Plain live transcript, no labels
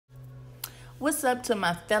What's up to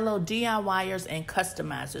my fellow DIYers and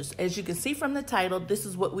customizers? As you can see from the title, this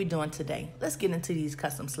is what we're doing today. Let's get into these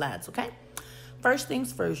custom slides, okay? First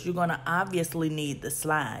things first, you're gonna obviously need the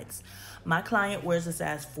slides. My client wears a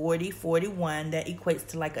size 40, 41. That equates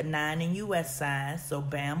to like a 9 in US size. So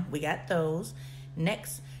bam, we got those.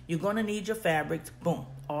 Next, you're gonna need your fabrics. Boom,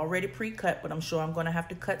 already pre-cut, but I'm sure I'm gonna have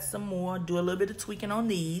to cut some more, do a little bit of tweaking on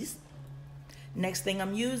these. Next thing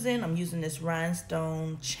I'm using this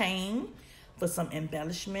rhinestone chain for some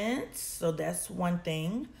embellishments. So that's one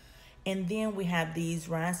thing. And then we have these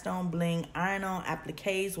rhinestone bling iron-on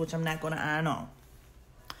appliques, which I'm not going to iron on.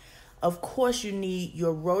 Of course, you need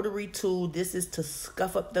your rotary tool. This is to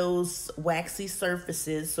scuff up those waxy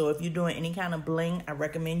surfaces. So if you're doing any kind of bling, I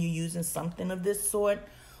recommend you using something of this sort.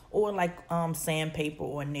 Or like sandpaper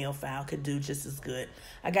or nail file could do just as good.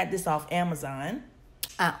 I got this off Amazon.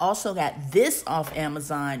 I also got this off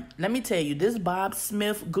Amazon. Let me tell you, this Bob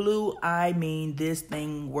Smith glue, I mean, this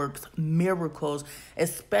thing works miracles,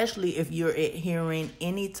 especially if you're adhering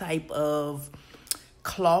any type of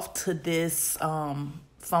cloth to this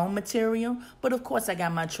foam material. But of course, I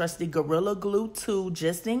got my trusty Gorilla Glue too,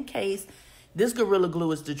 just in case. This Gorilla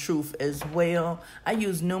Glue is the truth as well. I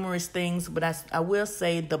use numerous things, but I will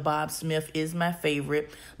say the Bob Smith is my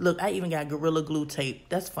favorite. Look, I even got Gorilla Glue tape.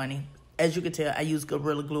 That's funny. As you can tell, I use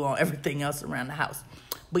Gorilla Glue on everything else around the house.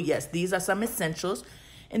 But yes, these are some essentials.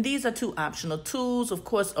 And these are two optional tools. Of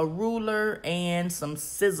course, a ruler and some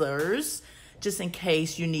scissors, just in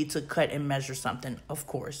case you need to cut and measure something, of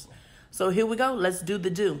course. So here we go. Let's do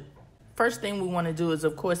the do. First thing we want to do is,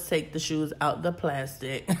 of course, take the shoes out the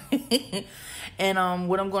plastic. And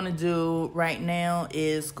what I'm going to do right now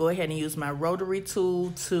is go ahead and use my rotary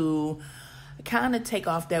tool to kind of take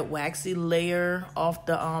off that waxy layer off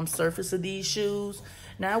the surface of these shoes.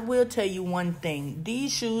 Now, I will tell you one thing.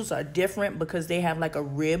 These shoes are different because they have like a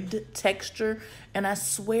ribbed texture. And I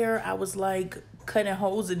swear I was like cutting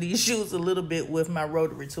holes in these shoes a little bit with my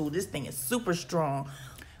rotary tool. This thing is super strong.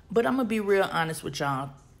 But I'm going to be real honest with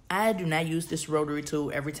y'all. I do not use this rotary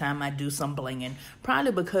tool every time I do some blinging.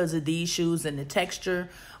 Probably because of these shoes and the texture.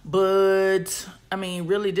 But, I mean,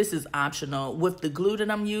 really, this is optional. With the glue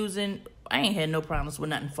that I'm using, I ain't had no problems with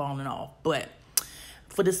nothing falling off. But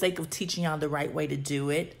for the sake of teaching y'all the right way to do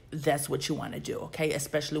it, that's what you want to do, okay?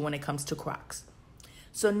 Especially when it comes to Crocs.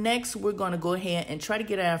 So next, we're going to go ahead and try to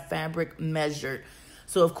get our fabric measured.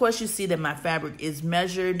 So, of course, you see that my fabric is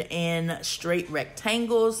measured in straight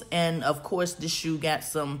rectangles. And, of course, this shoe got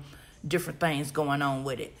some different things going on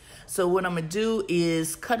with it. So what I'm going to do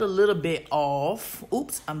is cut a little bit off.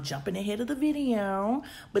 Oops, I'm jumping ahead of the video.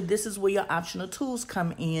 But this is where your optional tools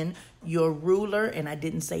come in. Your ruler, and I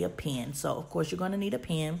didn't say a pen. So, of course, you're going to need a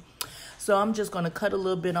pen. So I'm just going to cut a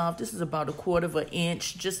little bit off. This is about 1/4 of an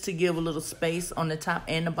inch just to give a little space on the top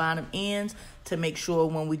and the bottom ends to make sure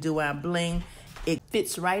when we do our bling, it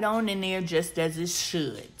fits right on in there just as it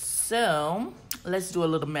should. So let's do a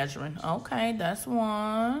little measuring. Okay, that's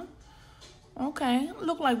one. Okay,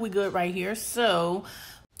 look like we're good right here. So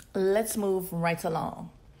let's move right along.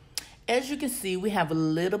 As you can see, we have a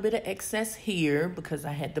little bit of excess here because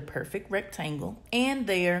I had the perfect rectangle and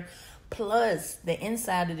there. Plus the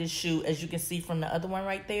inside of this shoe, as you can see from the other one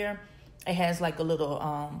right there, it has like a little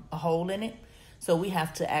a hole in it. So we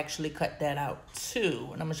have to actually cut that out too.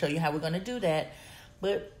 And I'm going to show you how we're going to do that.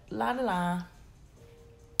 But la.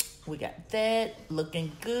 We got that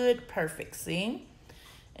looking good. Perfect. See?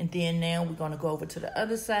 And then now we're going to go over to the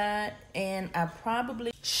other side. And I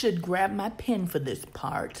probably should grab my pen for this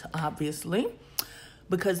part, obviously,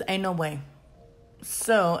 because ain't no way.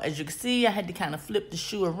 So as you can see, I had to kind of flip the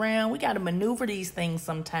shoe around. We got to maneuver these things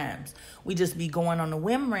sometimes. We just be going on the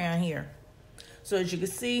whim around here. So as you can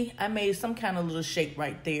see, I made some kind of little shape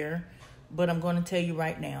right there. But I'm going to tell you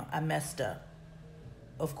right now, I messed up.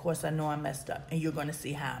 Of course, I know I messed up. And you're going to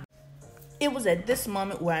see how. It was at this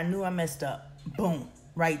moment where I knew I messed up. Boom.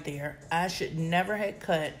 Right there. I should never have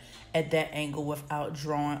cut at that angle without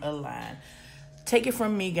drawing a line. Take it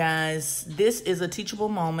from me, guys. This is a teachable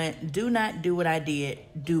moment. Do not do what I did.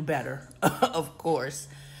 Do better, of course.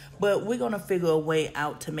 But we're going to figure a way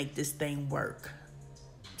out to make this thing work.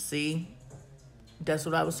 See? That's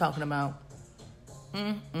what I was talking about.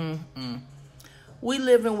 We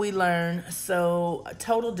live and we learn. So,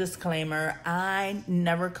 total disclaimer, I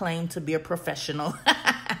never claim to be a professional.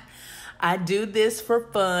 I do this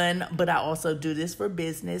for fun, but I also do this for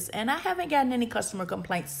business. And I haven't gotten any customer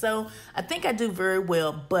complaints. So, I think I do very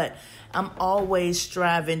well. But I'm always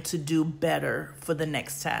striving to do better for the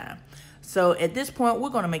next time. So, at this point,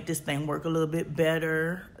 we're going to make this thing work a little bit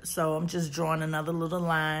better. So, I'm just drawing another little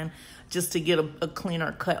line just to get a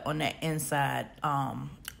cleaner cut on that inside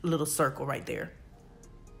little circle right there.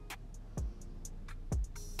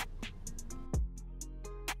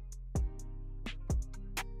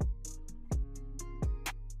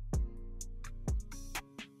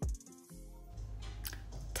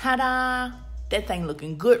 Ta-da! That thing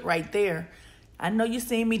looking good right there. I know you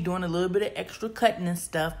seen me doing a little bit of extra cutting and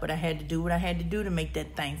stuff, but I had to do what I had to do to make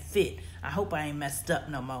that thing fit. I hope I ain't messed up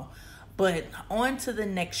no more. But on to the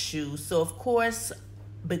next shoe. So of course,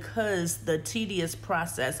 because the tedious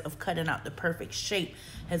process of cutting out the perfect shape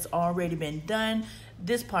has already been done,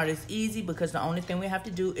 this part is easy because the only thing we have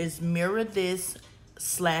to do is mirror this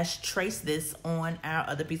 / trace this on our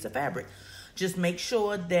other piece of fabric. Just make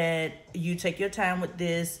sure that you take your time with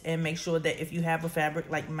this and make sure that if you have a fabric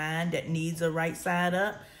like mine that needs a right side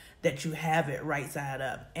up, that you have it right side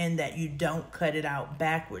up and that you don't cut it out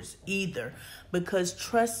backwards either. Because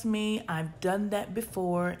trust me, I've done that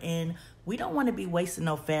before and we don't want to be wasting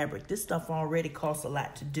no fabric. This stuff already costs a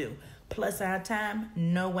lot to do. Plus our time,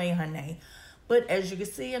 no way, honey. But as you can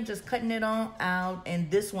see, I'm just cutting it on out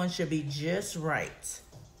and this one should be just right.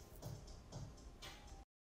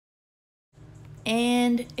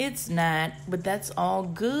 And it's not, but that's all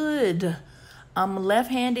good. I'm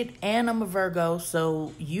left-handed and I'm a Virgo,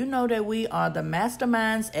 so you know that we are the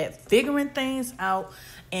masterminds at figuring things out,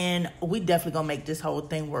 and we definitely gonna make this whole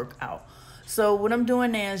thing work out. So what I'm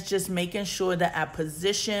doing now is just making sure that I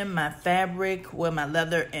position my fabric with my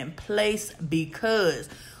leather in place, because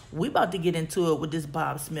we about to get into it with this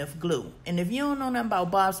Bob Smith glue. And if you don't know nothing about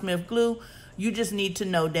Bob Smith glue, you just need to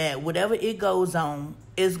know that whatever it goes on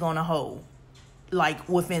is gonna hold, like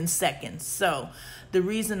within seconds. So the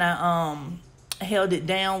reason I held it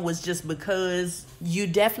down was just because you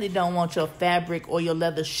definitely don't want your fabric or your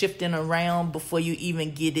leather shifting around before you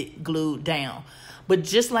even get it glued down. But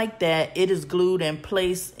just like that, it is glued in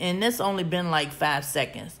place, and it's only been like 5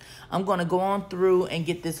 seconds. I'm going to go on through and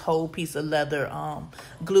get this whole piece of leather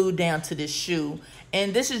glued down to this shoe.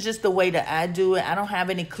 And this is just the way that I do it. I don't have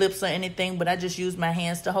any clips or anything, but I just use my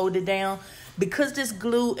hands to hold it down. Because this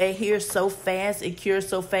glue adheres so fast, it cures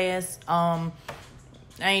so fast, I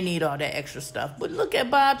ain't need all that extra stuff. But look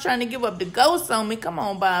at Bob trying to give up the ghost on me. Come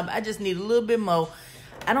on, Bob. I just need a little bit more.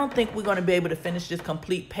 I don't think we're going to be able to finish this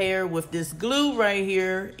complete pair with this glue right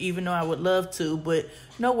here, even though I would love to. But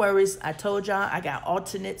no worries. I told y'all I got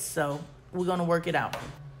alternates, so we're going to work it out.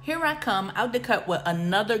 Here I come out the cut with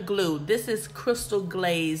another glue. This is Crystal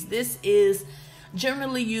Glaze. This is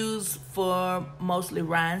generally used for mostly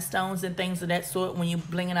rhinestones and things of that sort when you're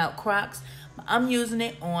blinging out Crocs. I'm using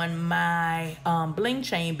it on my bling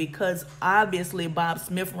chain because obviously Bob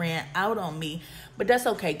Smith ran out on me, but that's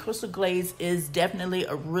okay. Crystal Glaze is definitely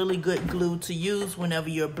a really good glue to use whenever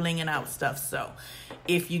you're blinging out stuff. So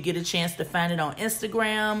if you get a chance to find it on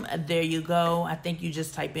Instagram, there you go. I think you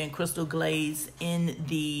just type in Crystal Glaze in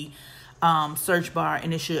the search bar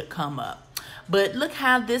and it should come up. But look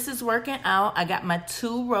how this is working out. I got my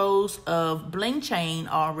 2 rows of bling chain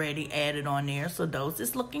already added on there. So those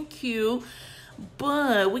is looking cute.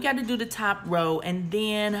 But we got to do the top row. And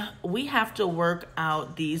then we have to work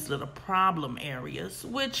out these little problem areas,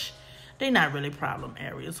 which they're not really problem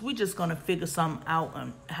areas. We're just going to figure something out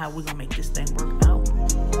on how we're going to make this thing work out.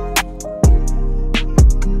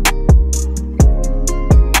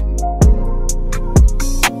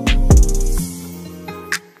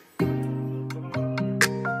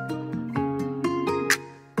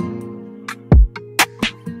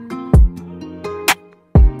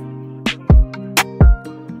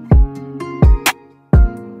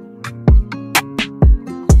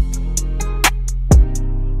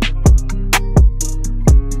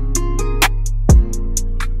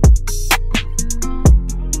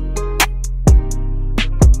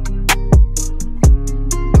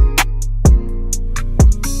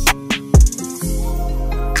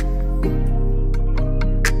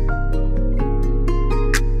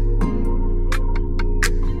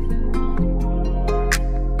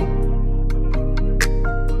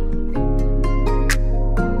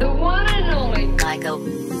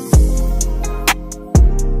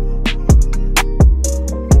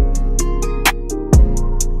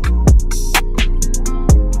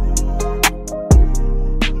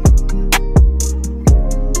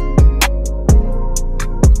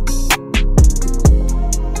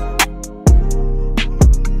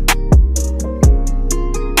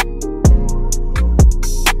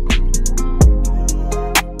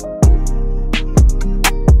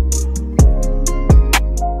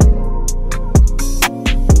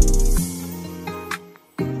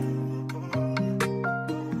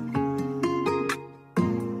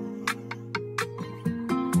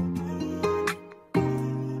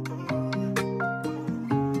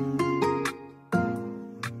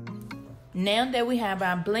 Now that we have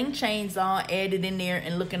our bling chains all added in there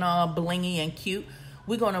and looking all blingy and cute,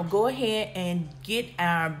 we're going to go ahead and get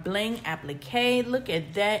our bling applique. Look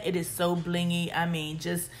at that. It is so blingy. I mean,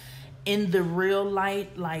 just in the real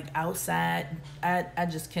light, like outside, I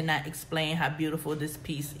just cannot explain how beautiful this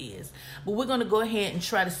piece is. But we're going to go ahead and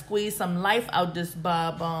try to squeeze some life out this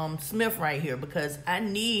Bob Smith right here, because I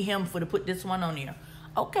need him to put this one on there.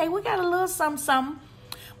 Okay, we got a little something.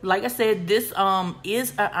 Like I said, this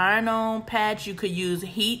is an iron-on patch. You could use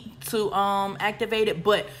heat to activate it,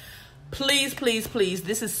 but please, please, please,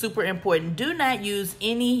 this is super important. Do not use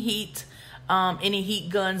any heat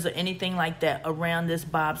guns or anything like that around this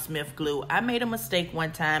Bob Smith glue. I made a mistake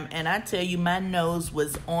one time, and I tell you, my nose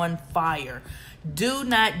was on fire. Do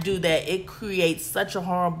not do that. It creates such a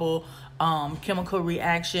horrible chemical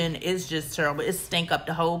reaction. It's just terrible. It stink up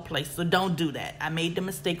the whole place, so don't do that. I made the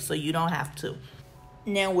mistake, so you don't have to.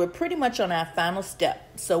 Now we're pretty much on our final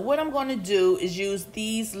step. So what I'm going to do is use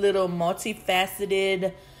these little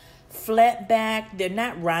multifaceted flat back. They're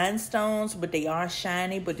not rhinestones, but they are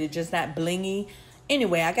shiny, but they're just not blingy.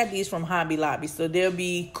 Anyway, I got these from Hobby Lobby, so they'll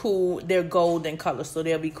be cool. They're gold in color, so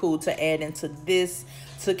they'll be cool to add into this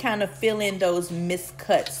to kind of fill in those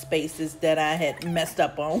miscut spaces that I had messed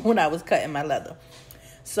up on when I was cutting my leather.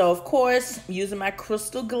 So, of course, using my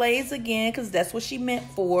crystal glaze again, because that's what she meant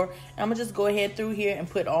for. I'm going to just go ahead through here and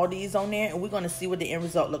put all these on there, and we're going to see what the end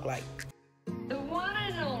result look like.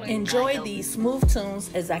 Enjoy these smooth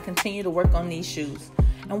tunes as I continue to work on these shoes.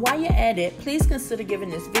 And while you're at it, please consider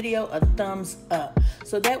giving this video a thumbs up.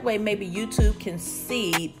 So that way maybe YouTube can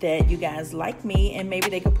see that you guys like me, and maybe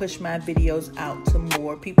they can push my videos out to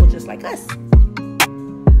more people just like us.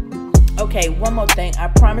 Okay, one more thing. I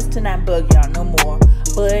promise to not bug y'all no more.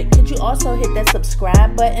 But could you also hit that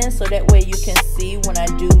subscribe button so that way you can see when I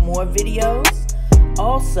do more videos?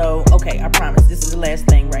 Also, okay, I promise this is the last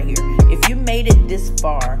thing right here. If you made it this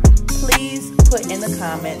far, please put in the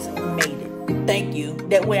comments, made it. Thank you.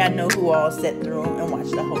 That way I know who all sat through and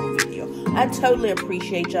watched the whole video. I totally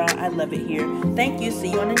appreciate y'all. I love it here. Thank you.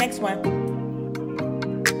 See you on the next one.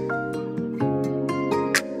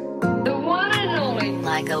 The one and only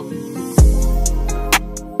Michael.